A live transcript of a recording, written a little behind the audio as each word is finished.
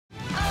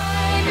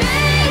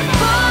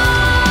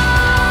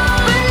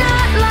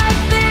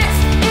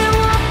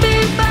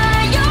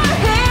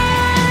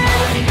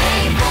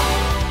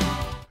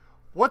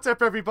What's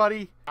up,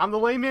 everybody? I'm the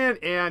Layman,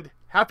 and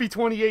happy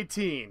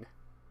 2018.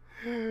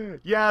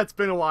 Yeah, it's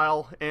been a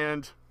while,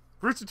 and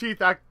Rooster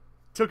Teeth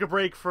took a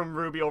break from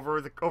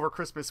RWBY over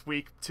Christmas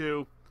week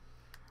to,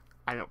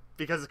 I don't know,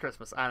 because it's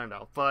Christmas, I don't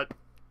know, but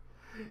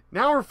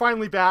now we're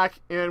finally back,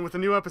 and with a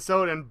new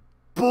episode, and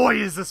boy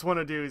is this one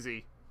a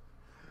doozy.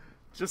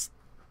 Just,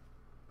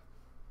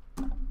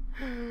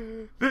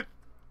 depending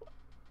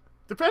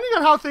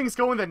on how things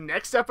go in the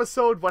next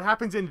episode, what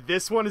happens in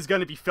this one is going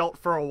to be felt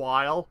for a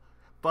while,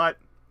 but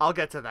I'll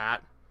get to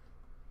that,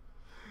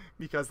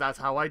 because that's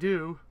how I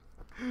do.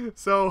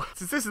 So,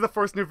 since this is the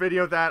first new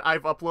video that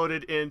I've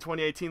uploaded in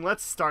 2018,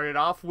 let's start it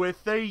off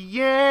with the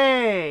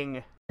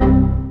Yang!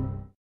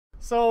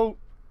 So,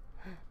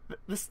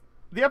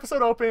 the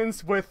episode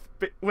opens with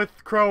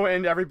Crow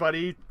and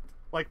everybody,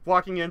 like,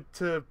 walking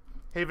into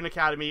Haven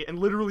Academy and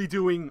literally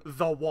doing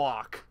the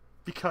walk,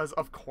 because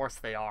of course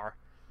they are.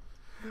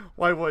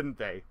 Why wouldn't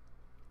they?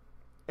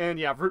 And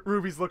yeah,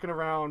 Ruby's looking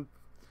around,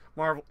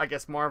 I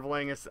guess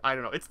marveling. I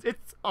don't know.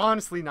 It's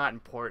honestly not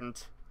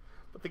important.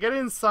 But they get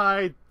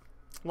inside.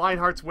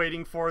 Lionheart's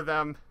waiting for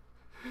them,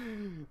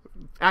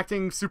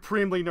 acting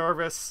supremely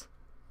nervous.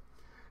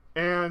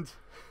 And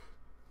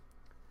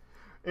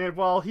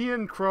while he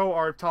and Crow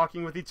are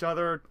talking with each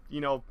other, you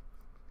know,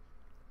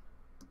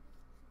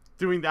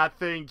 doing that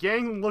thing,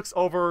 Yang looks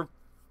over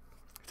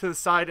to the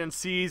side and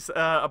sees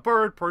a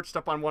bird perched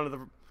up on one of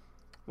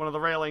the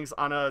railings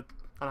on a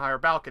higher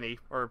balcony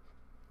or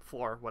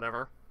floor,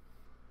 whatever.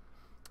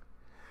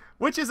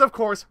 Which is, of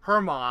course, her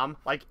mom,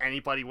 like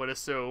anybody would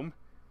assume.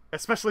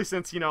 Especially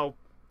since, you know,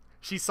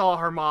 she saw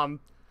her mom,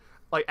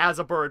 like, as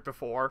a bird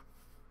before.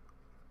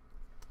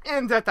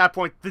 And at that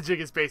point, the jig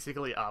is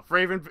basically up.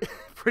 Raven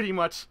pretty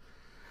much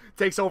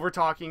takes over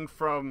talking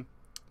from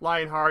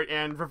Lionheart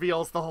and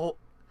reveals the whole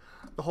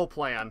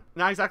plan.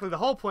 Not exactly the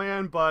whole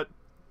plan, but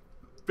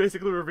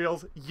basically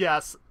reveals,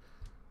 yes,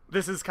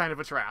 this is kind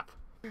of a trap.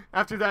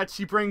 After that,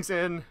 she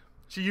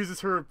uses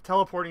her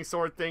teleporting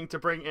sword thing to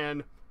bring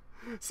in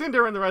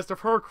Cinder and the rest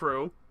of her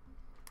crew.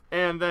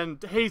 And then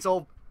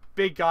Hazel,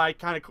 big guy,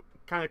 kind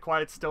of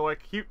quiet, stoic.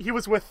 He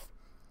was with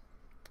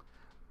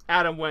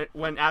Adam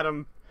when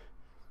Adam,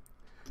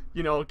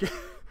 you know,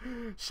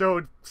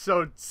 showed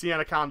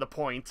Sienna Khan the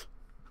point.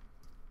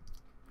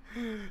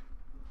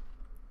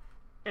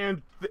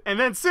 And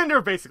then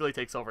Cinder basically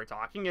takes over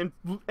talking and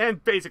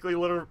basically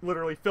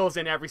literally fills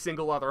in every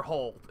single other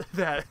hole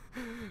that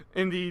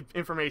in the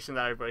information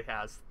that everybody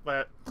has.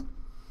 That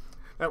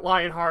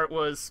Lionheart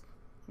was,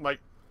 like,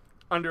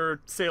 under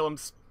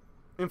Salem's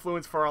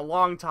influence for a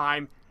long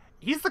time.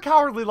 He's the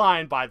Cowardly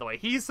Lion, by the way.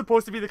 He's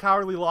supposed to be the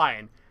Cowardly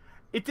Lion.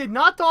 It did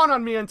not dawn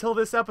on me until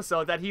this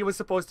episode that he was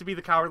supposed to be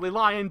the Cowardly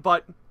Lion,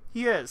 but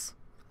he is.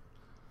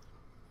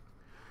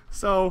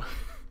 So,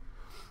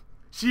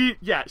 she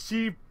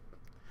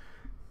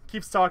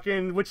keeps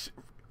talking, which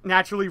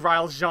naturally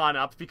riles Jean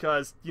up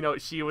because, you know,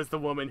 she was the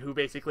woman who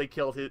basically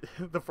killed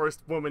the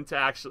first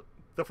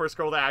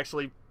girl to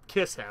actually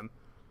kiss him.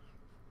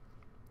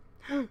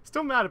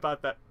 Still mad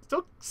about that.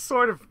 Still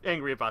sort of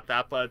angry about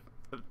that, but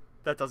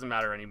that doesn't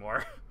matter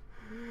anymore.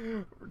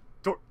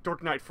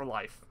 Dork Knight for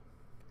life.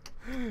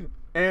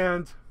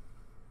 And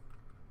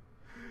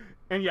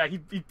yeah, he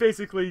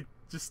basically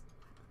just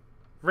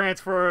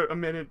rants for a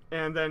minute,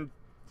 and then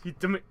he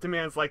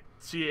demands, like,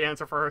 she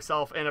answer for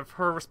herself, and if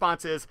her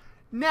response is,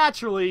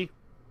 naturally,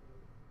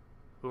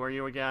 who are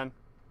you again?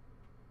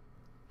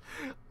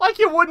 Like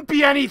it wouldn't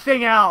be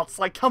anything else!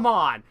 Like, come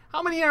on!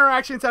 How many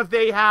interactions have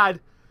they had?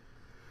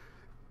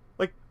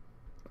 Like,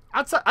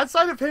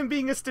 outside of him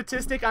being a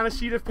statistic on a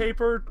sheet of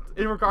paper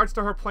in regards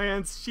to her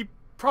plans, she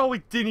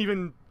probably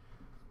wouldn't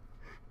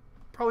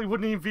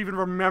have even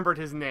remembered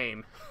his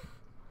name.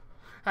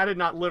 Had it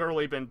not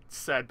literally been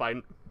said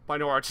by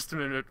Nora just a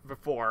minute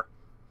before.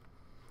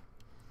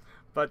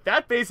 But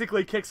that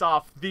basically kicks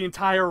off the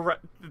entire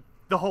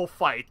the whole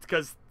fight,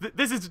 because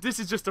this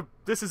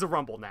is a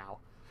rumble now,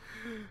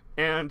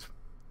 and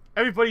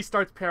everybody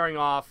starts pairing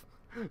off.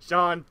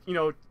 Jean, you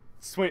know,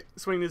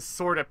 swing his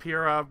sword at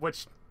Pyrrha,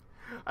 which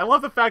I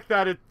love the fact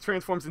that it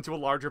transforms into a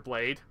larger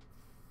blade.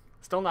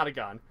 Still not a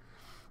gun.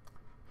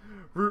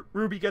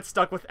 Ruby gets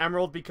stuck with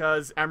Emerald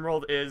because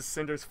Emerald is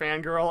Cinder's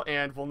fangirl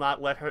and will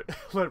not let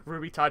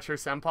Ruby touch her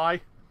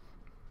senpai.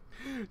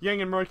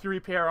 Yang and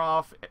Mercury pair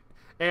off,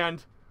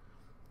 and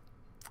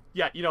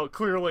yeah, you know,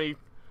 clearly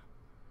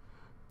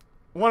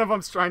one of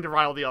them's trying to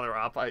rile the other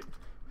up.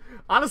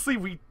 Honestly,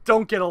 we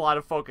don't get a lot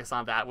of focus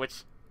on that,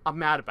 which I'm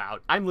mad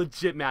about. I'm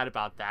legit mad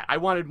about that. I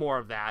wanted more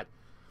of that.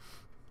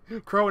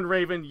 Crow and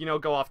Raven, you know,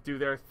 go off, do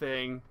their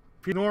thing.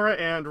 Nora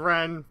and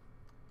Ren,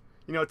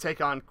 you know,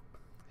 take on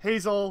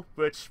Hazel,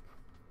 which,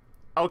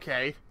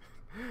 okay.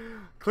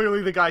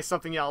 Clearly the guy's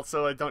something else,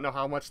 so I don't know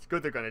how much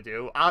good they're gonna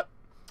do.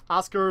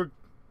 Oscar,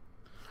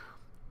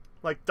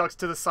 like, ducks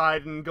to the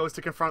side and goes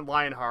to confront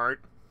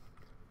Lionheart.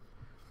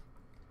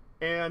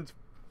 And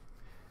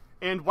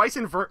Weiss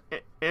and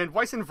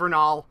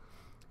Vernal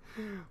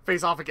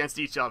face off against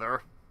each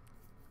other.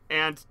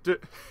 And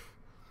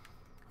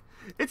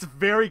it's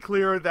very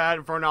clear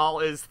that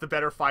Vernal is the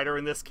better fighter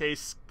in this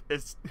case,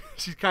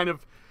 she kind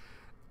of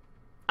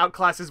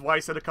outclasses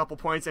Weiss at a couple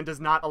points and does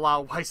not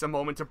allow Weiss a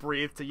moment to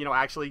breathe to, you know,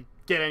 actually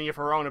get any of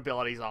her own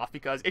abilities off.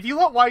 Because if you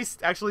let Weiss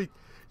actually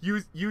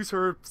use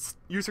her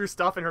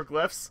stuff and her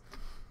glyphs,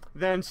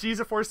 then she's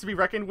a force to be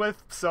reckoned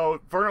with.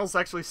 So Vernal's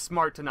actually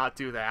smart to not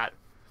do that,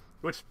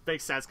 which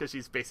makes sense because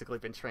she's basically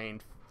been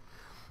trained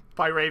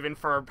by Raven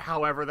for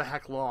however the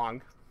heck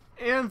long.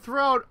 And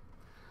throughout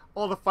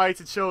all the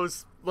fights, it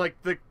shows like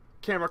the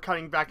camera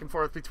cutting back and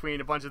forth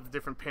between a bunch of the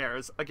different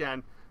pairs.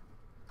 Again,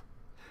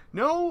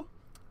 no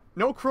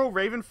Crow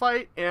Raven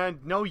fight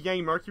and no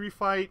Yang Mercury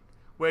fight,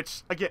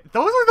 which again,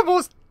 those are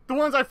the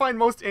ones I find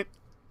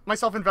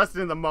myself invested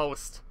in the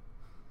most.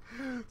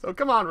 So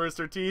come on,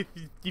 Rooster Teeth,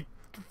 you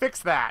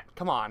fix that.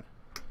 Come on.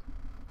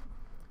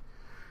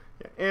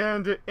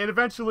 And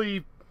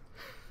eventually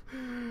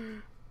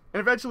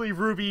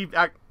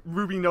RWBY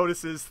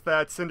notices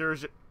that Cinder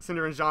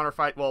and Jean are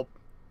fight. Well,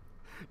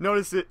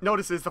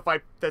 notices the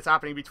fight that's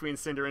happening between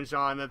Cinder and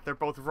Jean, that they're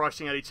both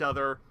rushing at each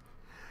other,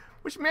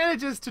 which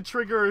manages to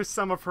trigger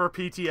some of her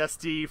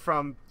PTSD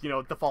from, you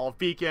know, the fall of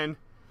Beacon,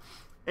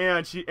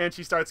 and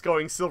she starts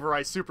going Silver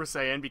Eye Super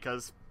Saiyan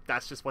because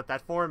that's just what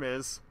that form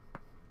is.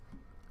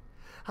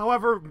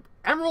 However,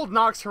 Emerald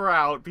knocks her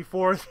out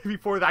before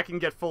that can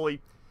get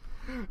fully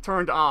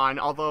turned on.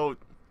 Although,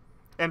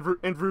 and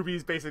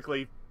Ruby's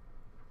basically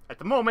at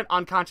the moment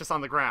unconscious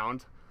on the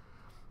ground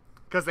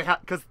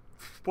because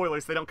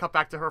spoilers, they don't cut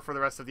back to her for the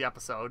rest of the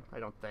episode, I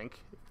don't think.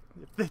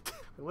 I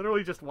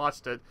literally just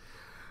watched it.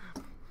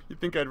 You'd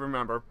think I'd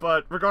remember.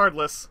 But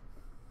regardless,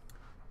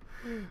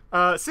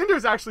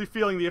 Cinder's actually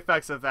feeling the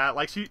effects of that.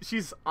 Like,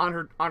 she's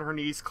on her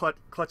knees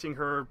clutching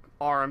her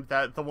arm,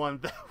 the one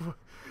that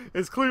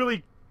is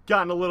clearly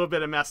gotten a little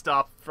bit messed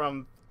up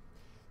from,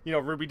 you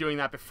know, RWBY doing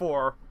that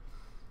before.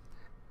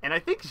 And I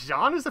think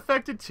Jean is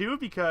affected too,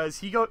 because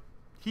he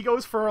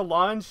goes for a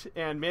lunge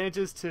and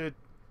manages to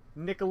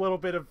nick a little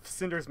bit of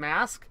Cinder's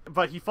mask,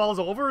 but he falls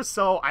over,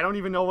 so I don't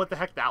even know what the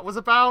heck that was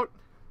about.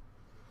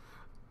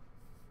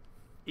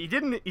 He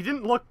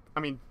didn't look, I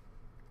mean,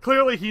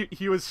 clearly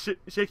he was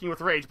shaking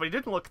with rage, but he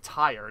didn't look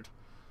tired.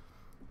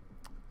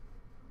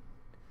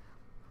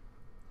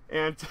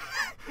 And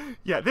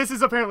yeah, this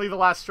is apparently the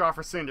last straw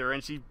for Cinder,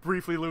 and she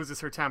briefly loses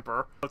her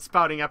temper,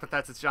 spouting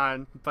epithets at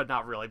Jean, but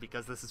not really,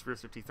 because this is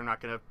Rooster Teeth. They're not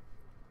going to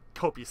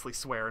copiously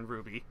swear in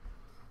RWBY.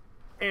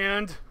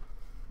 And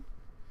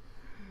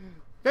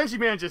then she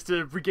manages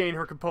to regain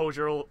her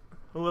composure a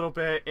little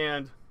bit,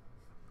 and,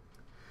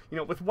 you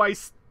know, with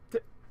Weiss,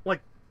 like,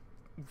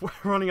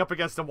 running up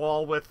against a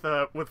wall with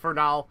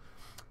Vernal,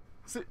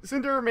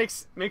 Cinder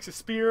makes a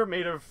spear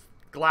made of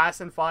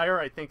glass and fire.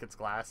 I think it's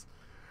glass.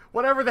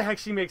 Whatever the heck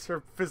she makes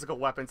her physical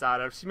weapons out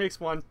of. She makes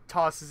one,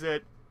 tosses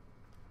it,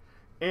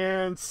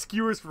 and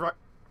skewers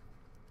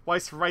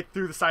Weiss right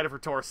through the side of her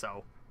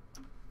torso.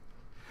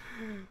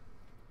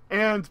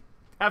 And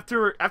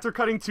after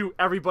cutting to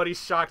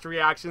everybody's shocked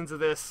reactions to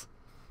this,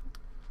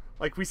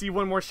 like, we see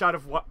one more shot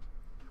of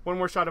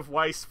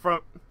Weiss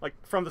from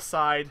the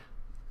side.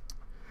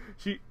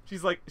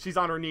 She's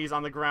on her knees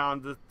on the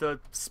ground. The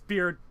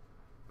spear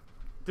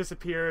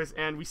disappears,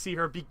 and we see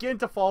her begin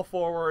to fall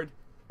forward,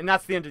 and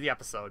that's the end of the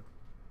episode.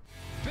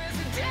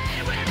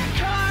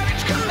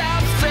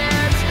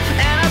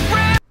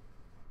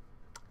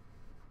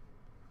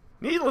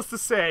 Needless to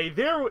say,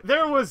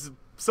 there was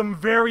some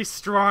very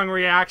strong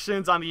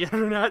reactions on the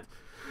internet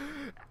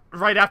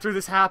right after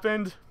this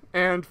happened,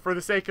 and for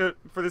the sake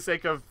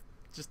of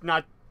just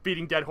not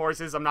beating dead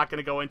horses, I'm not going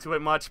to go into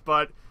it much,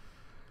 but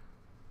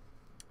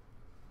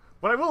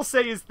what I will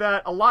say is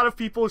that a lot of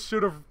people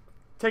should have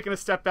taken a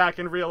step back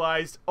and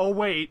realized, oh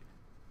wait,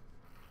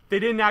 they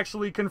didn't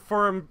actually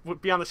confirm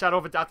beyond the shadow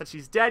of a doubt that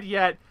she's dead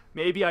yet.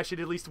 Maybe I should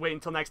at least wait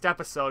until next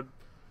episode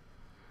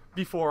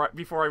before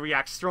I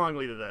react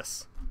strongly to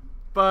this.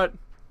 But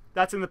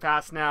that's in the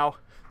past now.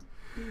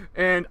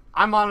 And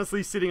I'm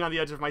honestly sitting on the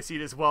edge of my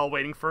seat as well,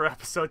 waiting for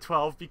episode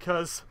 12,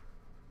 because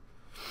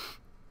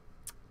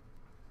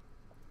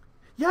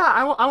yeah,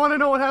 I want to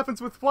know what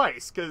happens with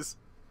Weiss, because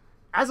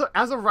as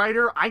a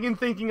writer, I am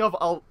thinking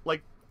of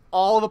like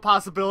all the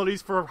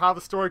possibilities for how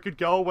the story could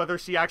go, whether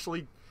she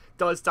actually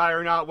does die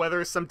or not,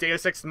 whether some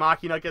Deus Ex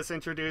Machina gets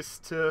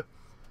introduced to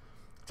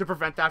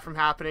prevent that from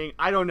happening.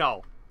 I don't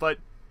know, but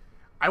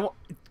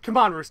come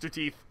on, Rooster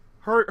Teeth,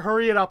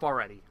 hurry it up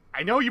already.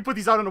 I know you put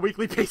these out on a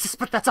weekly basis,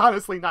 but that's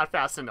honestly not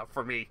fast enough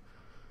for me.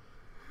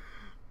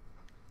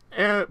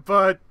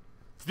 But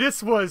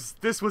this was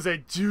a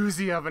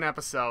doozy of an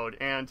episode,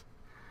 and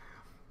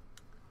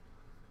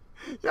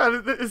yeah,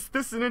 this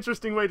is an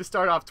interesting way to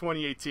start off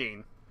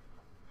 2018.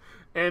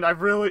 And I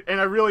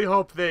really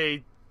hope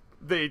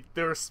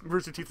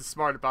Rooster Teeth is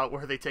smart about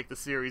where they take the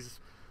series,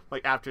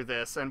 like, after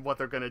this and what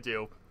they're gonna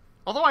do.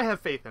 Although I have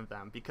faith in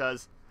them,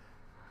 because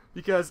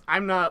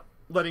I'm not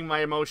letting my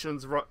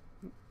emotions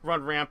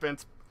run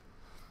rampant.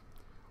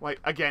 Like,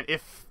 again,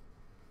 if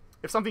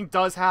something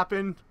does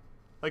happen,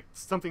 like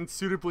something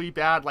suitably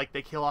bad, like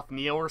they kill off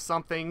Neo or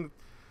something,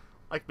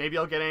 like maybe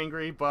I'll get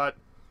angry. But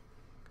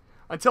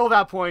until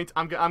that point,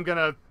 I'm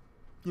gonna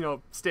you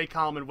know, stay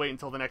calm and wait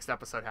until the next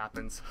episode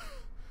happens.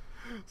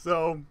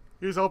 So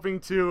here's hoping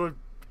to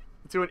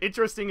an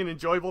interesting and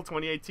enjoyable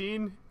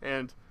 2018,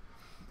 and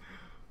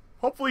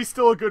hopefully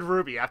still a good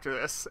RWBY after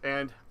this,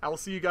 and I will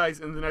see you guys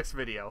in the next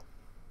video.